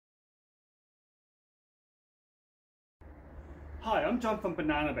Hi, I'm John from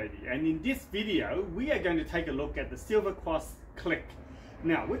Banana Baby, and in this video we are going to take a look at the Silvercross Clic.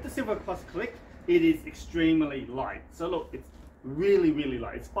 Now with the Silvercross Clic, it is extremely light. So look, it's really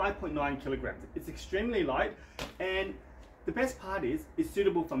light. It's 5.9 kilograms. It's extremely light, and the best part is it's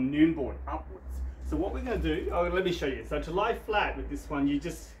suitable from newborn upwards. So what we're going to do, let me show you. So to lie flat with this one, you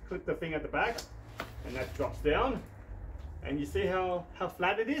just click the thing at the back and that drops down, and you see how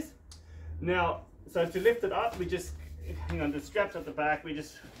flat it is. Now so to lift it up, we just hang on the straps at the back, we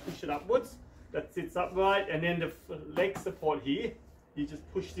just push it upwards. That sits upright, and then the leg support here, you just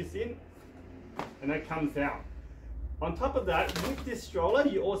push this in and that comes down. On top of that, with this stroller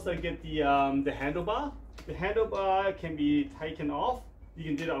you also get the handlebar. The handlebar can be taken off. You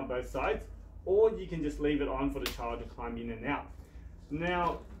can do that on both sides, or you can just leave it on for the child to climb in and out.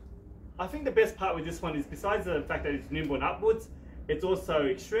 Now I think the best part with this one is, besides the fact that it's newborn upwards, it's also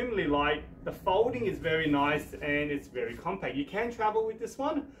extremely light. The folding is very nice and it's very compact. You can travel with this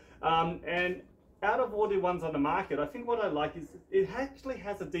one, and out of all the ones on the market, I think what I like is it actually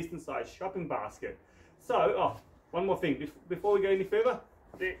has a decent sized shopping basket. So, one more thing before we go any further,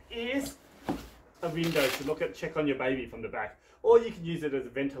 there is a window to check on your baby from the back, or you can use it as a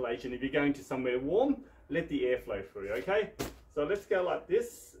ventilation. If you're going to somewhere warm, let the air flow through. Okay, so let's go like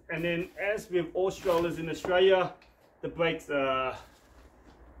this, and then as with all strollers in Australia, the brakes are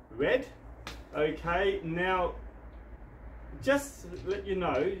red. Okay, now just to let you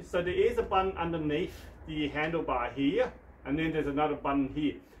know, so there is a button underneath the handlebar here, and then there's another button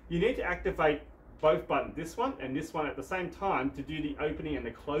here. You need to activate both buttons, this one and this one, at the same time to do the opening and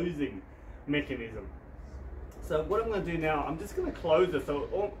the closing mechanism. So what I'm going to do now, I'm just going to close it.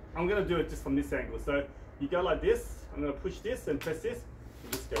 So I'm going to do it just from this angle. So you go like this, I'm going to push this and press this,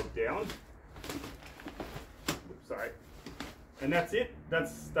 and just go down. Sorry. And that's it,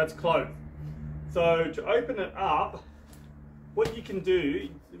 that's closed. So to open it up, what you can do,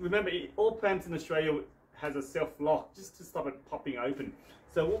 remember all prams in Australia has a self-lock just to stop it popping open.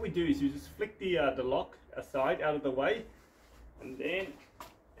 So what we do is you just flick the lock aside, out of the way, and then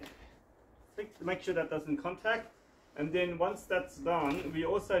flick to make sure that doesn't contact. And then once that's done, we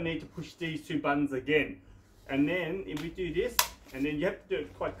also need to push these two buttons again. And then if we do this, and then you have to do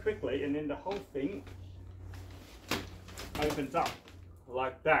it quite quickly, and then the whole thing opens up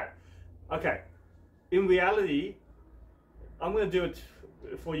like that. Okay, in reality, I'm going to do it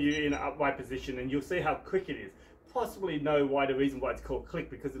for you in an upright position, and you'll see how quick it is. Possibly know why the reason why it's called Clic,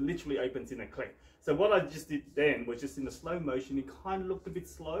 because it literally opens in a click. So what I just did then was just in the slow motion. It kind of looked a bit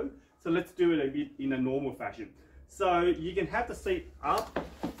slow, so let's do it a bit in a normal fashion. So you can have the seat up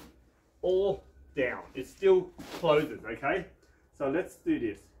or down, it still closes. Okay, so let's do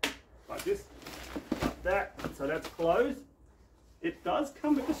this like this, like that. So that's closed. It does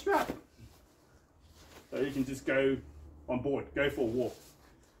come with a strap, so you can just go on board, go for a walk.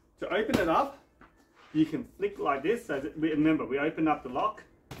 To open it up, you can flick like this. So that remember, we open up the lock,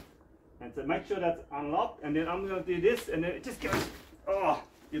 and to make sure that's unlocked, and then I'm going to do this, and then it just goes. Oh,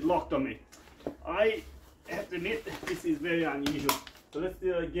 it locked on me. I have to admit, this is very unusual. So let's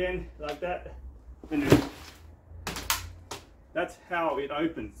do it again like that, and then that's how it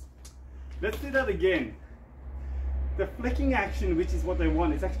opens. Let's do that again. The flicking action, which is what they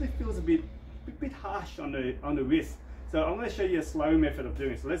want, it actually feels a bit harsh on the wrist. So I'm going to show you a slow method of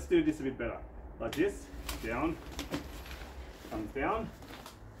doing it. So let's do this a bit better. Like this, down, comes down.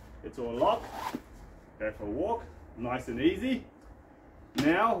 It's all locked. Go for a walk, nice and easy.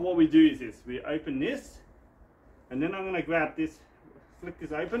 Now what we do is this: we open this, and then I'm going to grab this, flick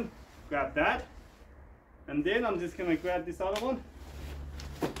this open, grab that, and then I'm just going to grab this other one,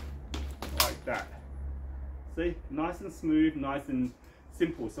 like that. See, nice and smooth, nice and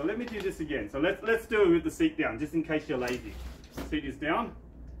simple. So let me do this again. So let's do it with the seat down, just in case you're lazy. Seat is down,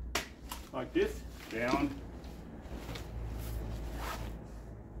 like this, down.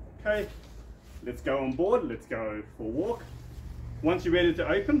 Okay, let's go on board, let's go for a walk. Once you're ready to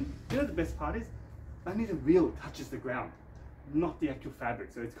open, you know the best part is, only the wheel touches the ground, not the actual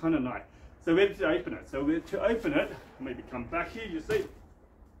fabric, so it's kind of nice. So ready to open it. So to open it, maybe come back here, you see,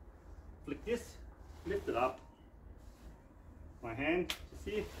 flick this, lift it up, my hand just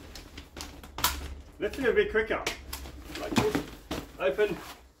here. Let's do it a bit quicker, like this. Open,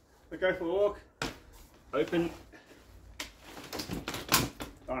 we go for a walk, open,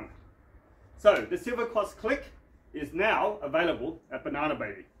 done. So the Silvercross Clic is now available at Banana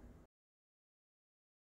Baby.